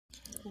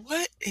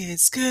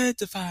is good,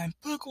 divine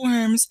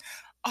bookworms?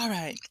 All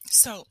right,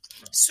 so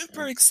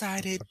super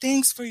excited.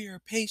 Thanks for your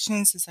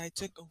patience as I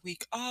took a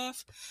week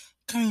off.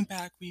 Coming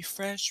back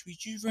refreshed,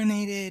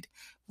 rejuvenated.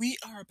 We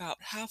are about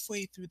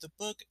halfway through the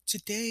book.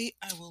 Today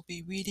I will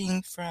be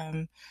reading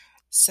from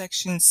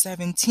section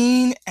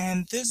 17,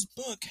 and this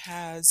book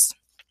has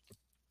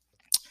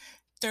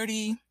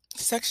 30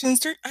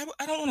 sections. I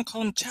don't want to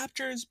call them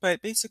chapters,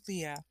 but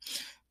basically, yeah.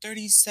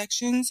 30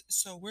 sections,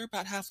 so we're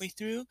about halfway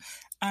through.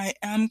 I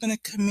am going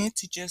to commit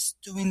to just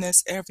doing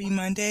this every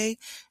Monday.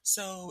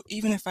 So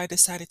even if I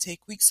decide to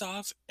take weeks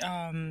off,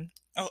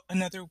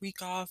 another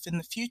week off in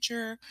the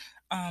future,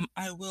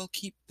 I will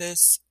keep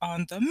this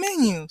on the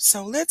menu.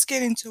 So let's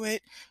get into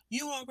it.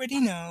 You already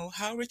know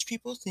How Rich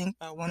People Think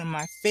by one of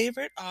my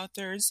favorite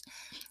authors,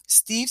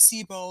 Steve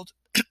Siebold.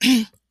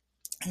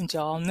 And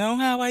y'all know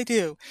how I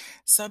do.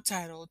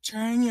 Subtitle: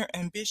 Turn your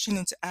ambition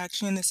into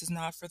action. This is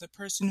not for the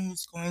person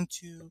who's going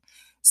to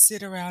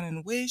sit around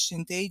and wish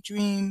and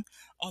daydream,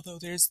 although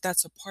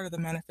that's a part of the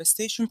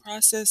manifestation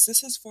process.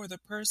 This is for the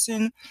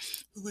person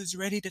who is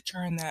ready to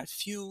turn that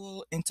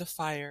fuel into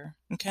fire.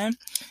 Okay?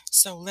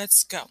 So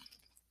let's go.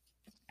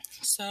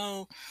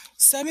 So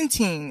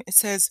 17, it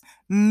says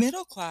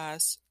middle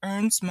class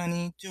earns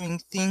money doing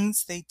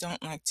things they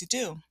don't like to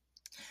do.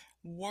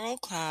 World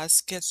class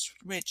gets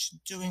rich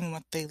doing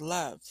what they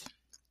love.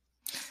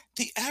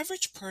 The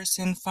average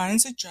person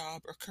finds a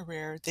job or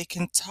career they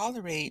can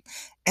tolerate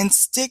and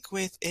stick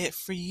with it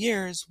for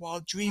years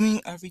while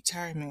dreaming of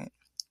retirement.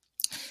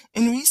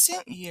 In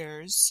recent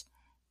years,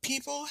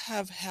 people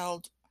have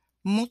held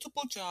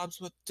multiple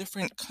jobs with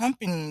different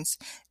companies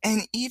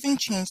and even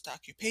changed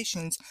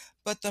occupations,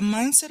 but the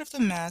mindset of the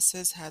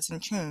masses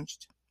hasn't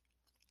changed.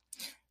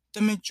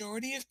 The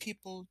majority of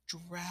people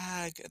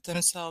drag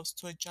themselves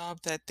to a job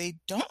that they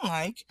don't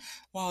like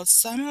while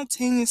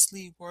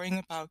simultaneously worrying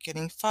about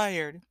getting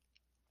fired.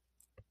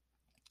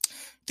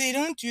 They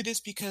don't do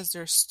this because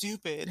they're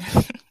stupid.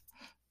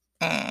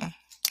 uh,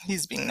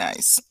 he's being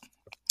nice.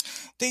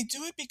 They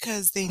do it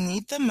because they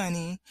need the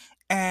money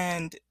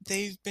and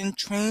they've been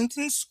trained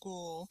in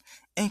school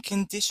and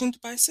conditioned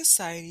by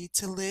society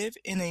to live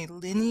in a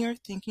linear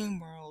thinking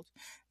world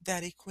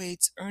that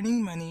equates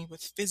earning money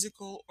with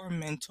physical or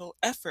mental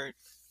effort.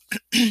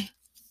 The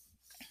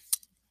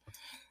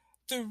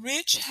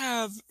rich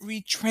have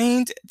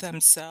retrained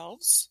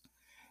themselves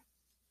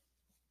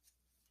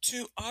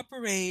to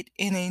operate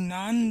in a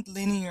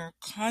non-linear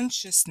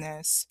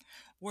consciousness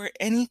where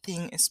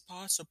anything is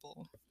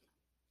possible.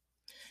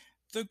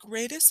 The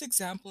greatest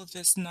example of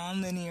this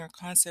nonlinear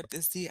concept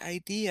is the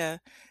idea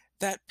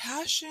that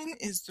passion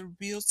is the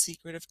real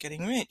secret of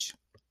getting rich.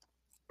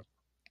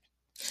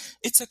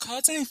 It's a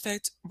cause and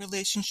effect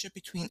relationship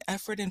between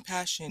effort and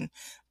passion,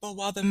 but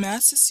while the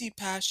masses see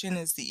passion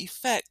as the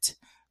effect,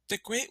 the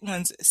great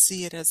ones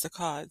see it as the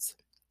cause.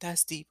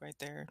 That's deep right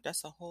there.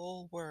 That's a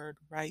whole word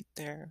right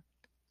there.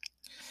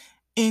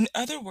 In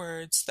other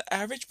words, the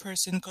average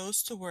person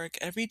goes to work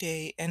every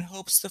day and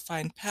hopes to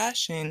find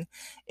passion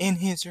in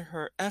his or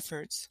her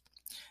efforts.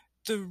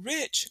 The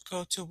rich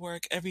go to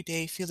work every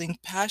day feeling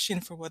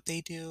passion for what they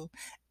do,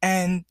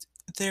 and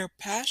their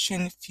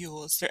passion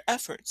fuels their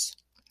efforts.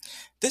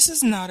 This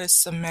is not a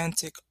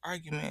semantic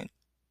argument.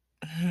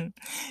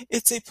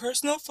 It's a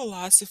personal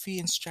philosophy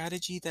and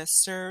strategy that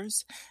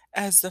serves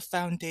as the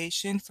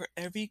foundation for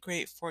every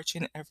great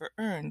fortune ever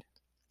earned.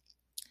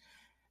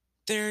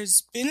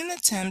 There's been an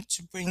attempt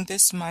to bring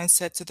this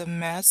mindset to the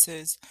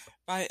masses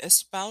by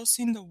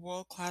espousing the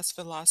world-class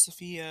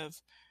philosophy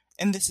of,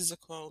 and this is a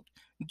quote,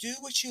 do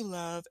what you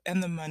love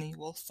and the money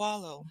will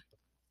follow.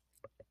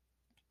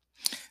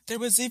 There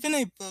was even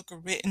a book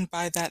written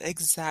by that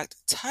exact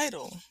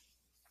title.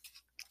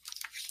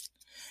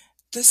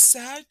 The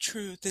sad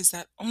truth is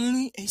that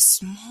only a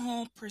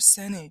small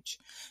percentage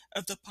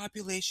of the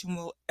population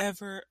will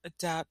ever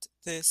adopt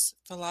this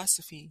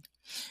philosophy.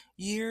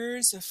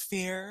 Years of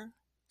fear,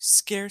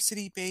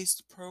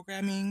 scarcity-based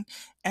programming,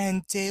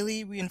 and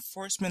daily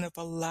reinforcement of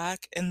a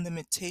lack and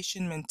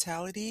limitation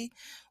mentality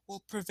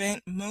will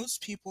prevent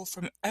most people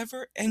from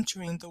ever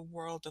entering the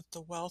world of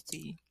the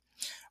wealthy.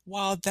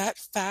 While that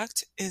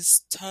fact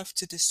is tough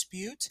to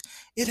dispute,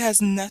 it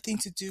has nothing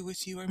to do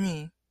with you or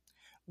me.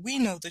 We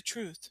know the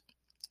truth.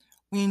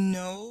 We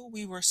know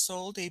we were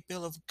sold a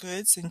bill of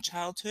goods in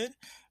childhood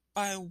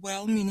by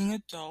well-meaning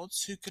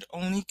adults who could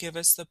only give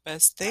us the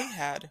best they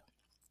had.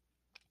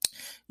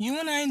 You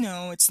and I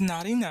know it's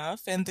not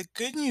enough, and the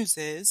good news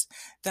is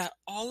that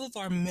all of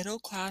our middle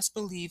class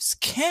beliefs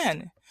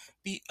can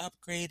be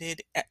upgraded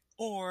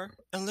or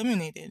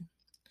eliminated.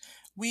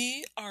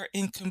 We are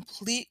in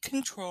complete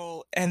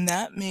control, and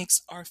that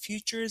makes our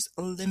futures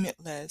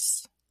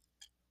limitless.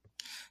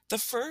 The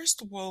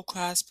first world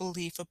class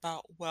belief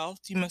about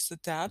wealth you must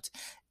adapt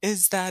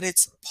is that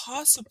it's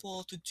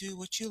possible to do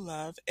what you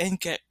love and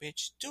get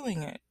rich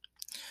doing it.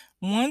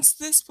 Once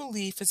this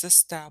belief is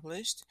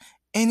established,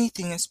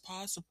 anything is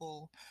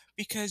possible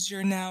because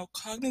you're now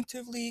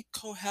cognitively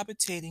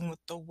cohabitating with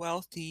the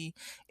wealthy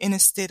in a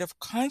state of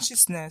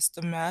consciousness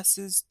the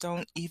masses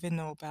don't even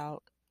know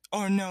about.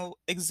 or no,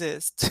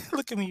 exist.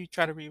 Look at me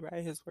try to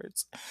rewrite his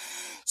words.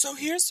 So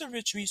here's the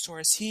rich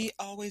resource. He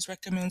always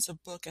recommends a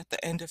book at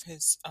the end of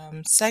his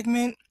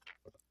segment.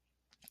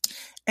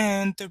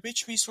 And the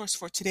rich resource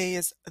for today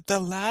is The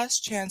Last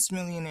Chance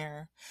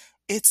Millionaire.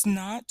 It's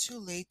Not Too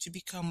Late to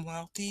Become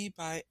Wealthy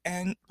by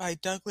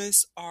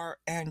Douglas R.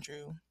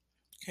 Andrew.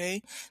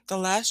 Okay, The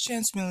Last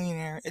Chance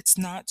Millionaire. It's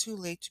Not Too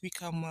Late to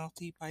Become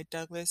Wealthy by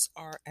Douglas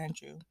R.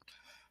 Andrew.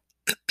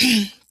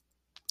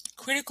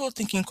 Critical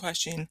thinking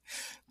question.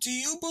 Do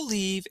you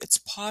believe it's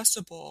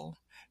possible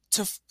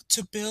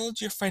to build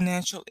your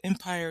financial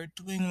empire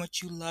doing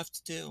what you love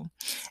to do?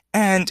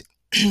 And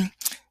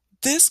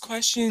this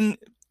question,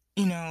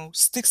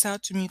 sticks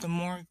out to me the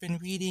more I've been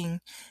reading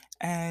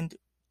and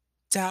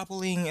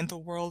dabbling in the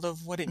world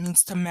of what it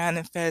means to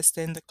manifest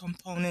and the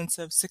components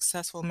of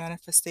successful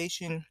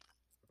manifestation.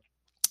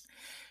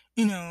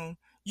 You know,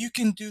 you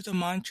can do the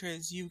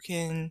mantras, you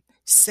can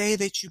say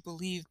that you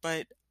believe,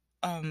 but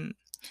um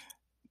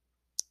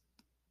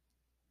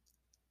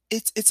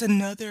it's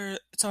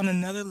on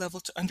another level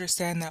to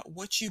understand that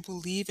what you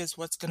believe is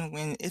what's going to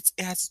win. It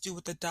has to do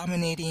with the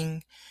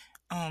dominating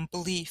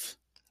belief,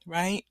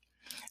 right?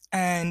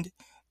 And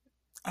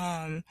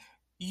um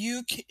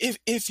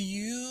if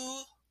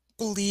you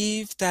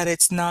believe that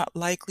it's not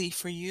likely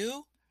for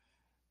you,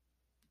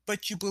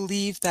 but you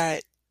believe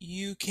that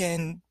you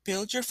can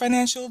build your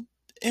financial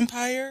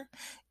empire,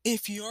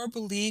 if your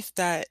belief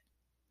that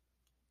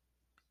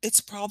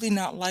it's probably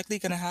not likely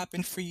going to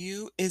happen for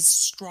you is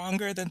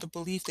stronger than the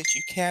belief that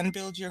you can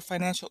build your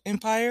financial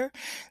empire,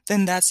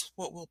 then that's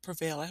what will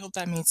prevail. I hope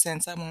that made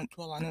sense. I won't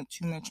dwell on it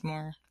too much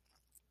more.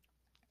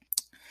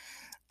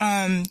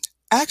 Um,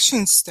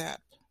 Action step.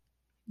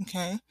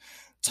 Okay.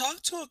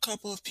 Talk to a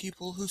couple of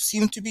people who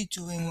seem to be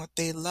doing what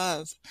they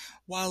love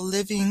while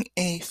living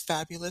a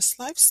fabulous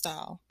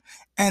lifestyle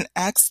and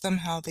ask them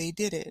how they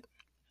did it.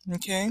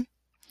 Okay.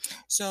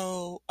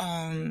 So,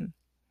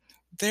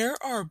 there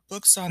are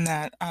books on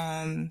that.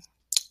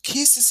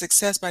 Keys to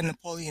Success by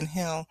Napoleon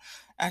Hill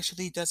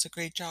actually does a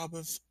great job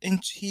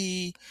and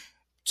he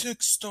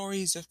took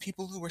stories of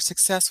people who were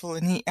successful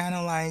and he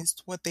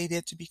analyzed what they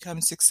did to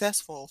become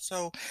successful.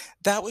 So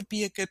that would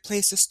be a good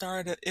place to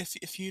start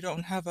if you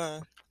don't have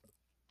a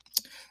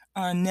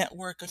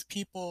network of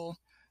people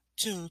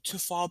to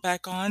fall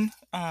back on.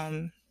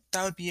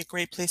 That would be a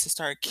great place to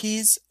start.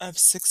 Keys of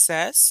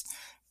Success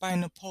by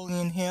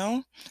Napoleon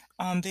Hill.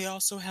 They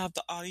also have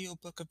the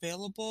audiobook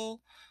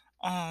available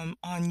on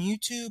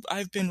YouTube.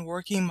 I've been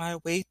working my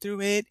way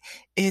through it.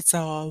 It's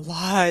a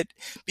lot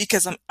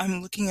because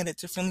I'm looking at it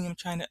differently. I'm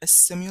trying to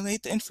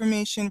assimilate the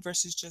information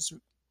versus just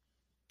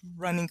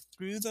running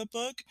through the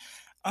book.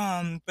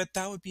 But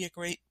that would be a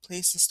great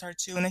place to start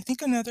too. And I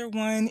think another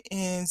one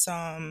is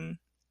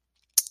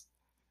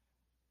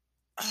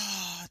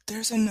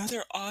there's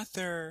another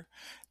author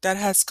that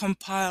has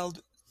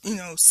compiled,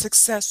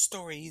 success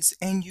stories,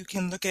 and you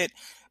can look at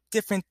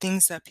different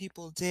things that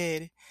people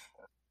did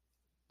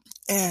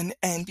and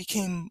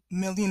became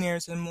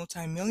millionaires and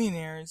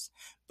multimillionaires,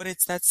 but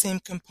it's that same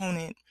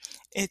component.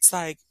 It's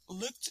like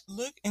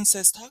look and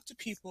says talk to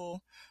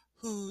people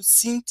who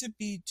seem to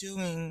be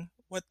doing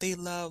what they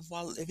love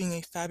while living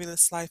a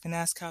fabulous life and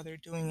ask how they're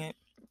doing it.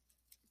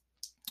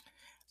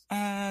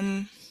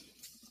 Um,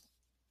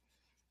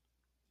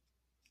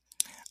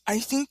 I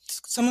think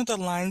some of the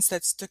lines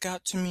that stick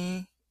out to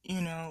me,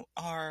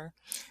 are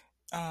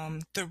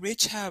the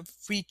rich have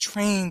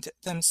retrained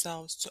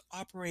themselves to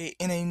operate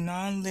in a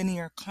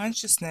nonlinear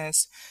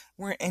consciousness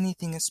where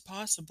anything is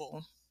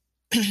possible.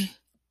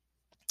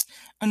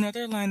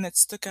 Another line that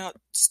stuck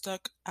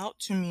out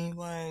to me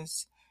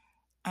was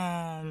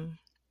um,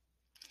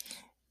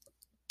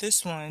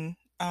 this one.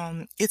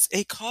 It's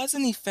a cause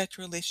and effect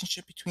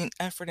relationship between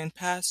effort and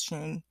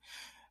passion.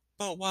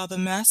 But while the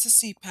masses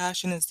see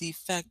passion as the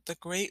effect, the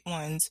great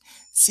ones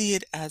see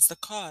it as the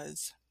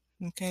cause.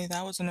 Okay,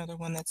 that was another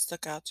one that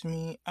stuck out to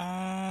me.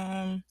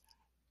 Because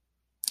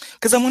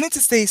I wanted to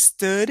say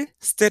stood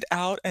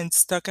out, and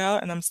stuck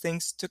out, and I'm saying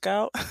stuck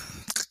out.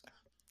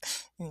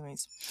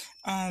 Anyways,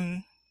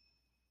 um,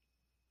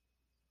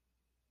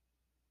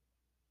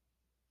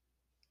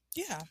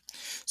 yeah.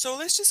 So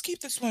let's just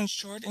keep this one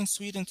short and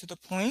sweet and to the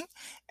point,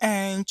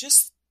 and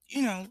just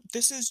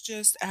this is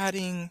just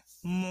adding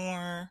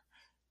more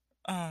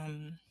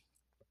um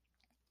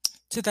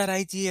to that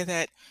idea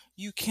that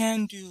you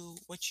can do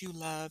what you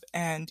love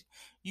and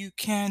you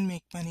can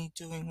make money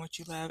doing what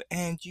you love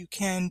and you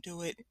can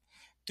do it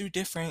through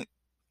different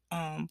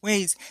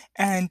ways.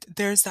 And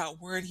there's that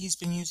word he's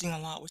been using a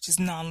lot, which is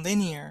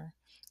nonlinear,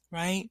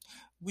 right?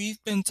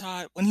 We've been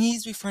taught when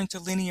he's referring to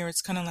linear,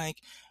 it's kind of like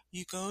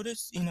you go to,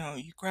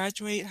 you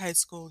graduate high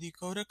school, you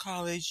go to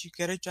college, you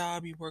get a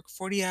job, you work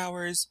 40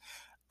 hours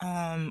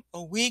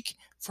a week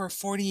for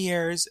 40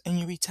 years and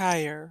you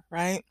retire,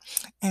 right?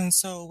 And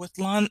so with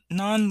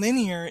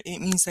non-linear, it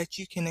means that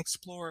you can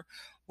explore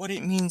what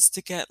it means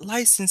to get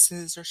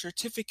licenses or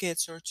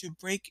certificates or to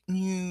break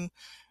new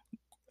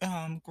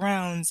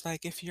grounds,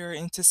 like if you're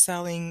into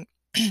selling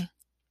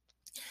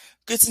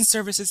goods and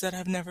services that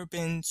have never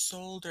been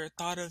sold or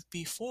thought of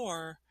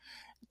before,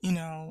 you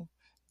know,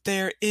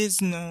 there is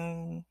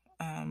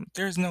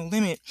there's no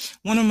limit.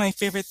 One of my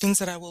favorite things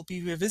that I will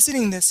be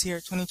revisiting this year,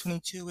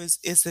 2022, is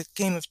the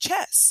game of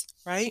chess,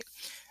 right?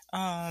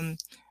 Um,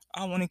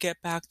 I want to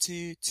get back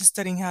to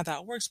studying how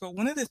that works. But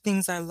one of the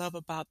things I love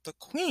about the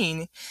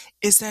queen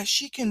is that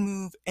she can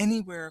move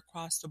anywhere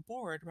across the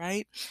board,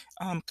 right?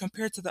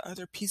 Compared to the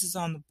other pieces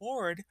on the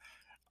board,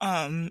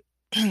 um,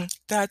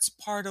 that's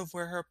part of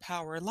where her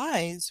power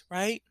lies,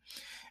 right?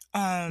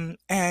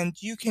 And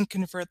you can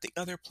convert the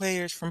other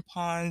players from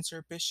pawns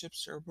or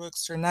bishops or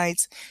rooks or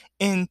knights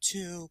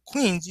into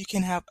queens. You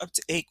can have up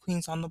to 8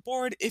 queens on the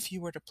board if you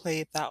were to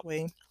play it that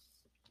way.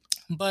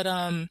 But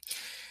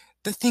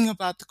the thing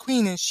about the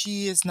queen is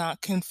she is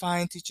not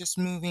confined to just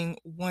moving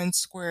one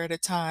square at a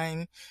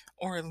time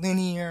or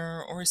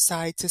linear or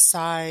side to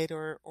side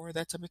or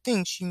that type of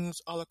thing. She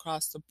moves all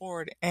across the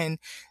board, and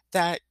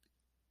that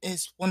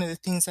is one of the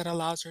things that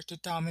allows her to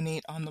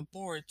dominate on the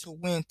board, to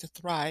win, to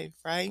thrive,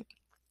 right?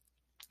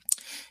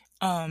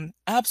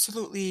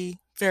 Absolutely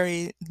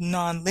very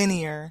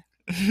non-linear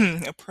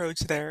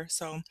approach there.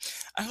 So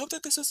I hope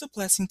that this was a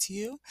blessing to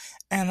you.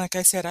 And like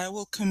I said, I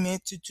will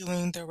commit to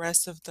doing the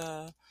rest of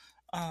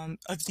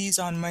these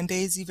on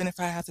Mondays, even if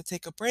I have to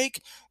take a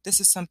break.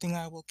 This is something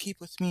I will keep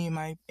with me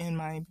in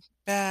my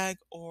bag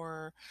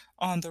or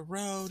on the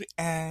road,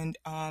 and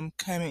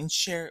come and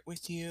share it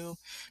with you,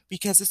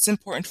 because it's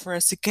important for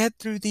us to get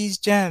through these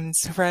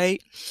gems,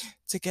 right?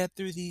 To get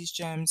through these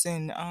gems.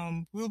 And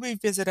we'll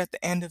revisit at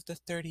the end of the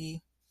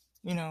 30,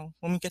 when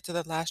we get to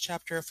the last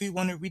chapter, if we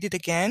want to read it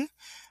again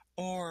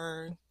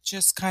or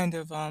just kind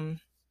of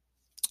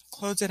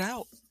close it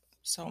out.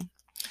 So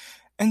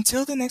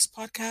until the next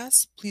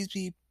podcast, please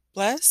be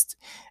blessed.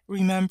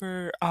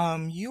 Remember,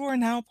 you are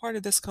now part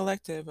of this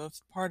collective,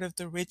 of part of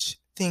the rich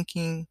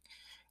thinking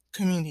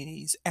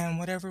communities, and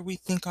whatever we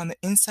think on the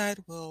inside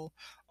will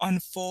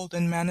unfold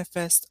and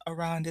manifest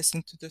around us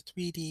into the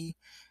 3D.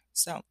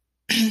 So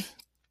I'm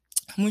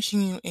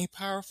wishing you a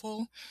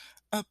powerful,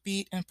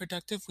 upbeat, and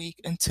productive week.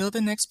 Until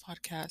the next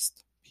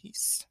podcast,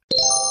 peace.